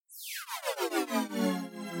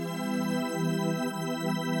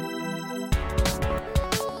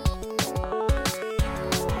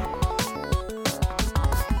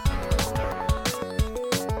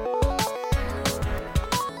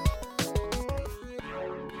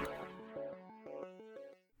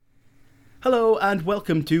Hello and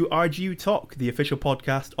welcome to RGU Talk, the official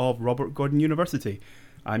podcast of Robert Gordon University.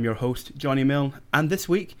 I'm your host, Johnny Milne, and this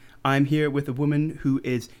week I'm here with a woman who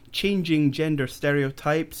is changing gender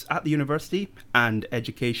stereotypes at the university and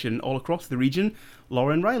education all across the region,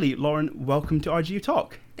 Lauren Riley. Lauren, welcome to RGU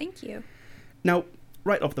Talk. Thank you. Now,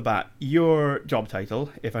 right off the bat, your job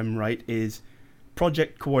title, if I'm right, is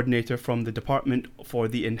Project Coordinator from the Department for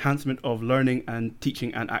the Enhancement of Learning and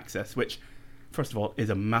Teaching and Access, which first of all,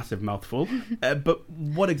 is a massive mouthful. But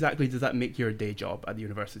what exactly does that make your day job at the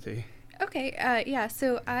university? Okay,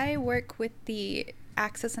 so I work with the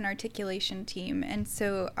Access and Articulation team, and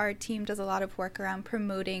so our team does a lot of work around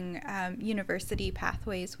promoting university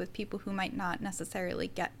pathways with people who might not necessarily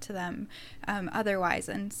get to them otherwise.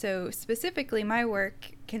 And so specifically, my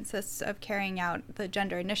work consists of carrying out the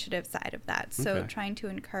gender initiative side of that. So trying to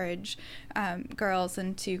encourage girls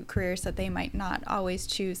into careers that they might not always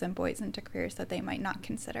choose and boys into careers that they might not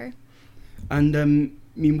consider. And I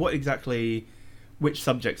mean, which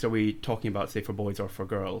subjects are we talking about, say, for boys or for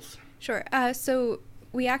girls? Sure. So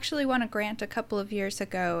we actually won a grant a couple of years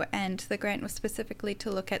ago, and the grant was specifically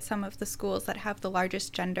to look at some of the schools that have the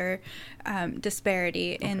largest gender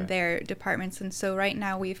disparity in their departments. And so right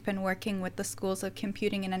now we've been working with the schools of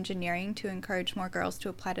computing and engineering to encourage more girls to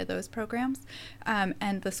apply to those programs,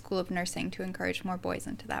 and the School of Nursing to encourage more boys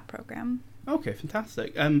into that program. Okay,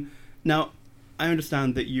 fantastic. Now, I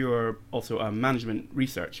understand that you're also a management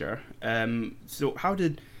researcher. So how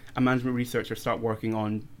did a management researcher start working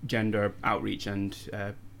on gender outreach and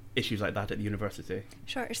issues like that at the university?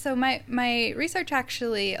 Sure. So my research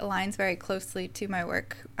actually aligns very closely to my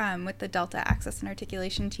work with the Delta Access and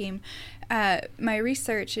Articulation team. My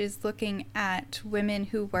research is looking at women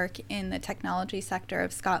who work in the technology sector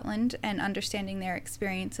of Scotland and understanding their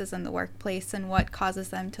experiences in the workplace and what causes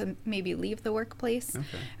them to maybe leave the workplace.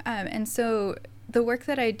 And so the work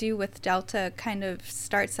that I do with Delta kind of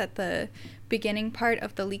starts at the beginning part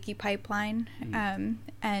of the leaky pipeline,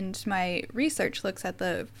 and my research looks at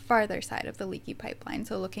the farther side of the leaky pipeline,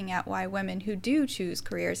 so looking at why women who do choose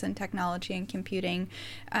careers in technology and computing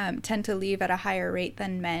tend to leave at a higher rate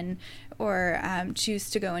than men, or choose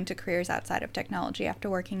to go into careers outside of technology after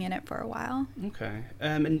working in it for a while. Okay.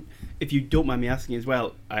 And if you don't mind me asking as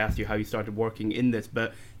well, I asked you how you started working in this,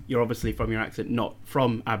 but you're obviously, from your accent, not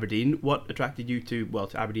from Aberdeen. What attracted you to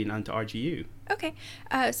Aberdeen and to RGU? Okay,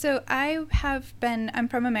 so I'm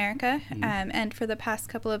from America, and for the past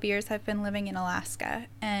couple of years I've been living in Alaska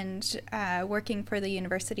and working for the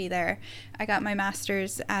university there. I got my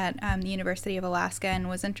master's at the University of Alaska and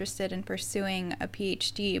was interested in pursuing a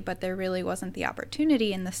PhD, but there really wasn't the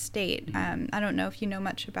opportunity in the state. I don't know if you know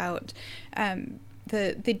much about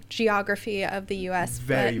the geography of the U.S.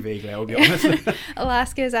 Very vaguely, I'll be honest.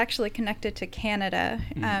 Alaska is actually connected to Canada,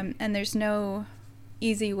 and there's no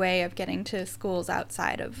easy way of getting to schools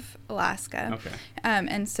outside of Alaska.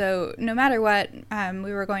 And so no matter what,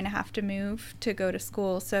 we were going to have to move to go to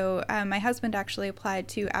school. So my husband actually applied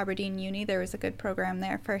to Aberdeen Uni. There was a good program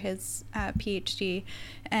there for his PhD,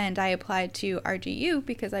 and I applied to RGU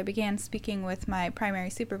because I began speaking with my primary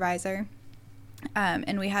supervisor.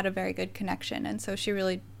 And we had a very good connection, and so she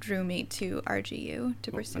really drew me to RGU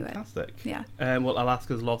to pursue fantastic. It. Yeah.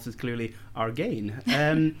 Alaska's loss is clearly our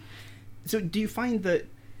gain. So do you find that,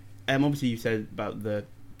 obviously you said about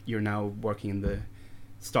you're now working in the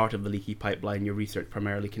start of the leaky pipeline, your research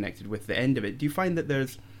primarily connected with the end of it. Do you find that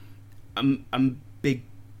there's a big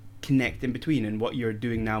connect in between, and what you're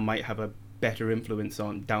doing now might have a better influence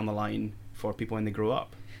on down the line for people when they grow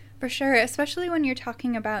up? For sure, especially when you're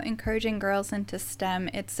talking about encouraging girls into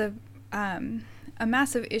STEM. It's a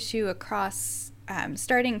massive issue across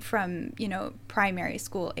starting from, primary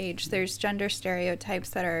school age. There's gender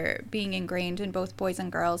stereotypes that are being ingrained in both boys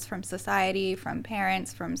and girls from society, from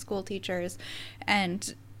parents, from school teachers,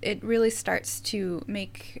 and it really starts to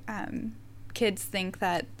make kids think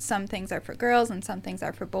that some things are for girls and some things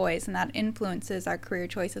are for boys, and that influences our career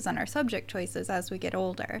choices and our subject choices as we get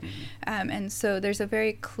older. And so there's a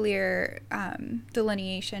very clear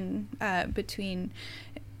delineation between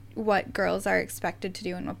what girls are expected to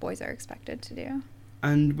do and what boys are expected to do.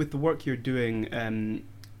 And with the work you're doing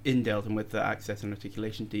in Delta and with the Access and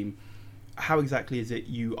Articulation team, how exactly is it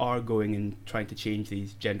you are going and trying to change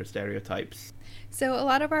these gender stereotypes? So a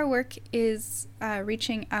lot of our work is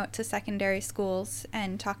reaching out to secondary schools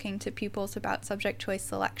and talking to pupils about subject choice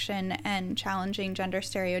selection and challenging gender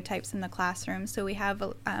stereotypes in the classroom. So we have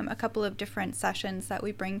a couple of different sessions that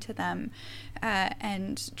we bring to them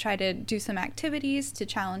and try to do some activities to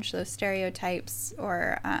challenge those stereotypes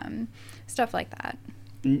or stuff like that.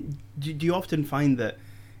 Do you often find that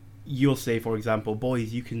you'll say, for example,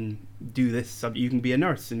 boys, you can do this, you can be a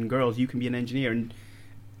nurse, and girls, you can be an engineer, and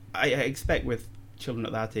I expect with children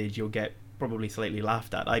at that age, you'll get probably slightly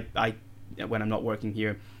laughed at. I, when I'm not working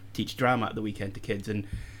here, teach drama at the weekend to kids and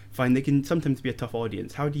find they can sometimes be a tough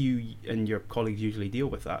audience. How do you and your colleagues usually deal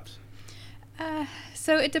with that?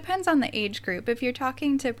 So it depends on the age group. If you're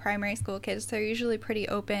talking to primary school kids, they're usually pretty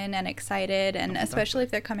open and excited, and especially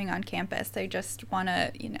if they're coming on campus, they just want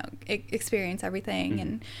to, experience everything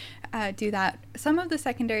and do that. Some of the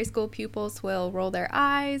secondary school pupils will roll their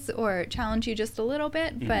eyes or challenge you just a little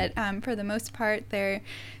bit, but for the most part, they're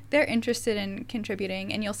interested in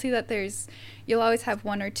contributing, and you'll see that you'll always have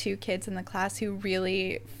one or two kids in the class who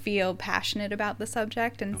really feel passionate about the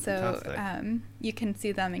subject, and you can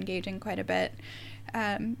see them engaging quite a bit.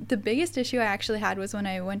 The biggest issue I actually had was when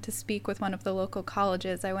I went to speak with one of the local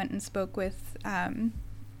colleges. I went and spoke with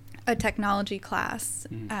a technology class,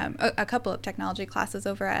 a couple of technology classes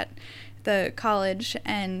over at the college,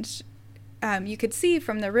 and you could see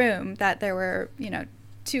from the room that there were,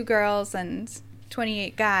 2 girls and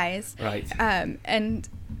 28 guys. Right. And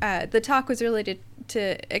the talk was really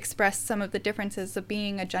to express some of the differences of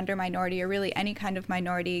being a gender minority, or really any kind of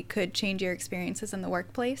minority, could change your experiences in the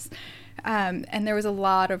workplace. And there was a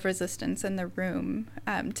lot of resistance in the room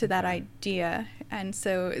to that idea. And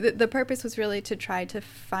so the purpose was really to try to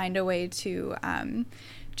find a way to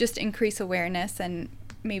just increase awareness and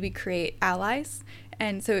maybe create allies.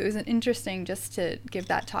 And so it was interesting just to give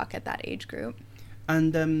that talk at that age group.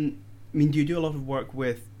 And do you do a lot of work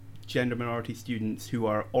with gender minority students who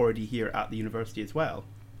are already here at the university as well?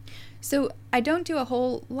 So I don't do a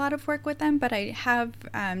whole lot of work with them, but I have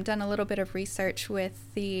done a little bit of research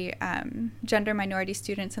with the gender minority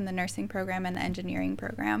students in the nursing program and the engineering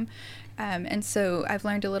program. And so I've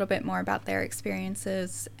learned a little bit more about their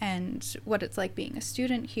experiences and what it's like being a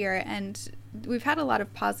student here. And we've had a lot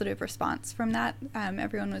of positive response from that.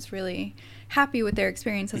 Everyone was really happy with their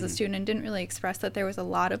experience as a student and didn't really express that there was a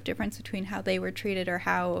lot of difference between how they were treated or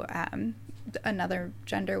how another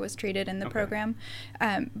gender was treated in the program.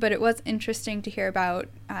 But it was interesting to hear about,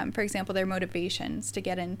 for example, their motivations to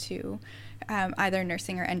get into either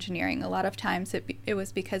nursing or engineering. A lot of times it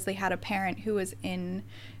was because they had a parent who was in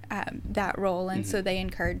that role, and so they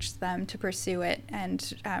encouraged them to pursue it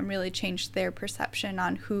and really changed their perception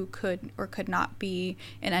on who could or could not be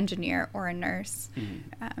an engineer or a nurse.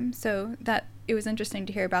 So that it was interesting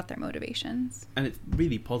to hear about their motivations. And it's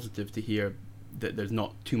really positive to hear that there's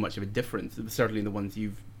not too much of a difference, certainly the ones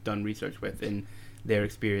you've done research with, in their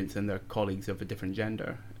experience and their colleagues of a different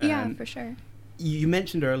gender. Yeah, for sure. You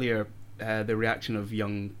mentioned earlier the reaction of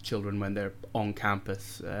young children when they're on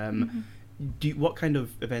campus. What kind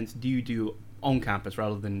of events do you do on campus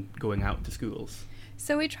rather than going out to schools?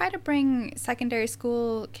 So we try to bring secondary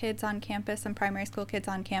school kids on campus and primary school kids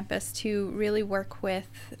on campus to really work with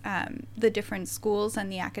the different schools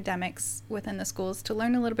and the academics within the schools to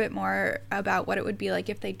learn a little bit more about what it would be like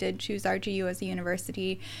if they did choose RGU as a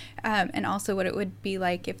university, and also what it would be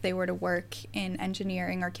like if they were to work in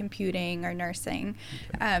engineering or computing or nursing.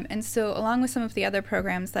 And so along with some of the other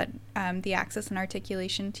programs that the Access and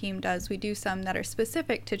Articulation team does, we do some that are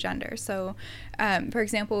specific to gender. So for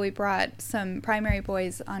example, we brought some primary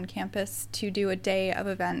boys on campus to do a day of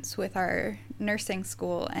events with our nursing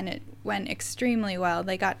school, and it went extremely well.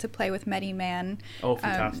 They got to play with MediMan. Oh,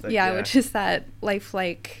 fantastic. Yeah, which is that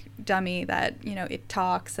lifelike dummy that, it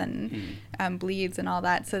talks and bleeds and all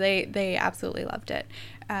that. So they absolutely loved it.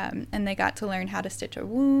 And they got to learn how to stitch a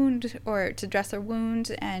wound or to dress a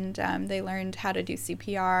wound, and they learned how to do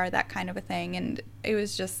CPR, that kind of a thing. And it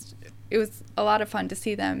was a lot of fun to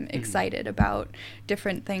see them excited about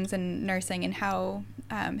different things in nursing and how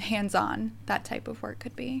hands-on that type of work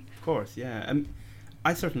could be. Of course, yeah.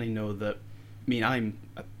 I certainly know that, I'm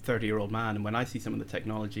a 30-year-old man, and when I see some of the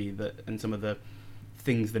technology and some of the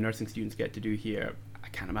things the nursing students get to do here, I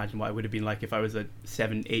can't imagine what it would have been like if I was a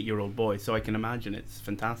 7-8-year-old boy, so I can imagine it's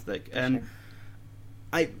fantastic. Sure.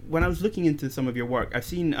 When I was looking into some of your work, I've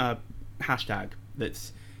seen a hashtag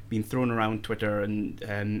that's been thrown around Twitter, and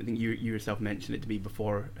I think you yourself mentioned it to me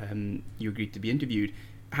before you agreed to be interviewed.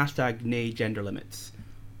 Hashtag #NayGenderLimits.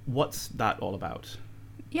 What's that all about?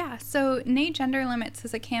 Yeah, so Nay Gender Limits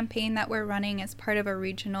is a campaign that we're running as part of a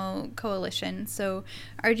regional coalition. So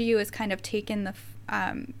RGU has kind of taken the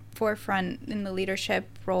forefront in the leadership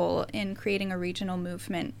role in creating a regional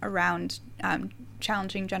movement around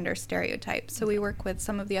challenging gender stereotypes. So we work with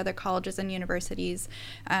some of the other colleges and universities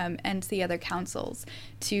and the other councils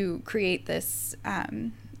to create this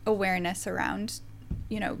awareness around,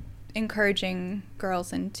 encouraging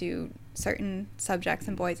girls into certain subjects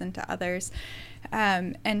and boys into others.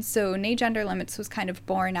 And so Nay Gender Limits was kind of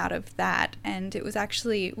born out of that. And it was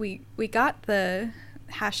actually, we got the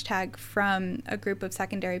hashtag from a group of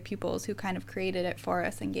secondary pupils who kind of created it for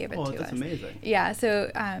us and gave it to us. Oh, that's amazing. Yeah,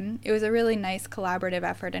 so it was a really nice collaborative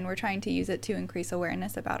effort, and we're trying to use it to increase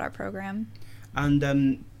awareness about our program. And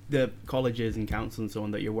the colleges and councils and so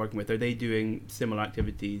on that you're working with, are they doing similar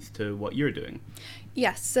activities to what you're doing?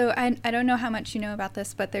 Yes, so I don't know how much you know about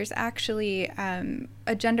this, but there's actually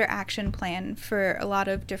a gender action plan for a lot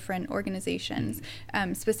of different organizations.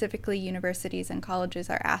 Specifically, universities and colleges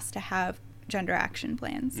are asked to have gender action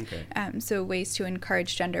plans. Okay. So ways to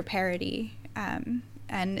encourage gender parity.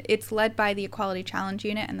 And it's led by the Equality Challenge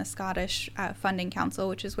Unit and the Scottish Funding Council,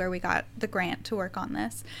 which is where we got the grant to work on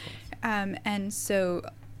this. And so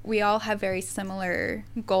we all have very similar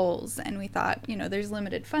goals, and we thought, there's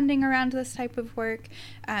limited funding around this type of work,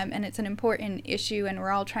 and it's an important issue, and we're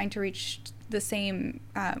all trying to reach the same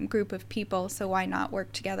group of people, so why not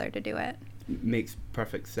work together to do it? Makes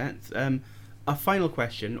perfect sense. A final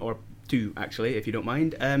question, or two actually, if you don't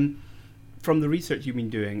mind. From the research you've been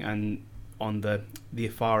doing and on the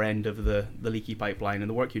far end of the leaky pipeline and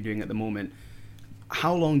the work you're doing at the moment,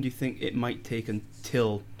 how long do you think it might take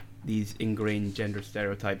until these ingrained gender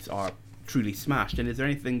stereotypes are truly smashed? And is there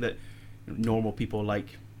anything that normal people like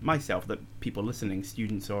myself, that people listening,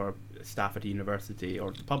 students or staff at a university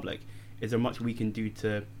or the public, is there much we can do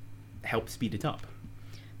to help speed it up?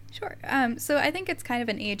 Sure. So I think it's kind of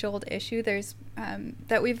an age-old issue. There's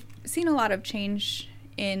that we've seen a lot of change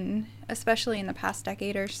in, especially in the past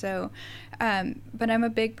decade or so. But I'm a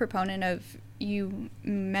big proponent of you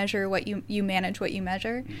measure what you manage what you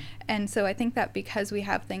measure. And so I think that because we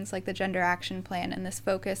have things like the Gender Action Plan and this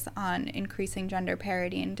focus on increasing gender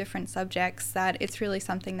parity in different subjects, that it's really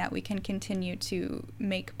something that we can continue to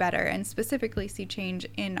make better and specifically see change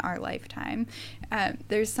in our lifetime.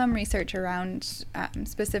 There's some research around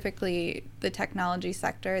specifically the technology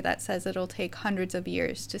sector that says it'll take hundreds of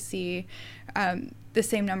years to see the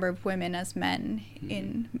same number of women as men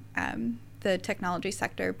in the technology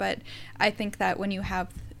sector. But I think that when you have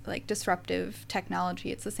like disruptive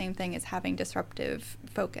technology, it's the same thing as having disruptive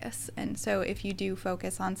focus. And so if you do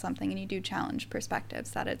focus on something and you do challenge perspectives,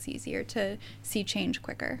 that it's easier to see change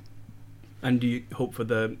quicker. And do you hope for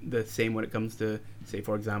the same when it comes to, say,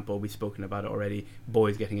 for example, we've spoken about it already,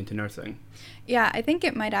 boys getting into nursing? Yeah, I think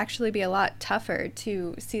it might actually be a lot tougher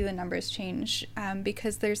to see the numbers change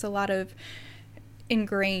because there's a lot of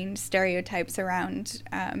ingrained stereotypes around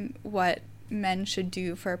what men should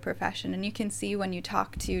do for a profession. And you can see when you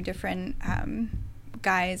talk to different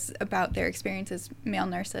guys about their experiences, male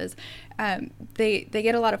nurses, they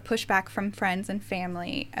get a lot of pushback from friends and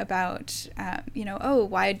family about,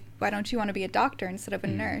 why don't you want to be a doctor instead of a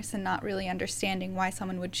nurse, and not really understanding why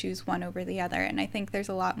someone would choose one over the other. And I think there's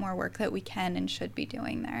a lot more work that we can and should be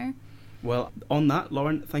doing there. Well, on that,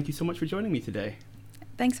 Lauren, thank you so much for joining me today.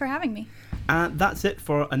 Thanks for having me. And that's it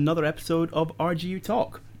for another episode of RGU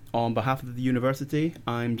Talk. On behalf of the university,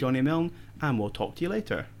 I'm Johnny Milne, and we'll talk to you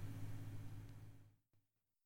later.